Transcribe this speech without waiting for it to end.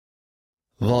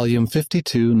Volume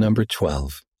 52, Number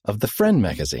 12 of the Friend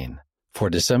magazine for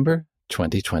December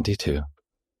 2022.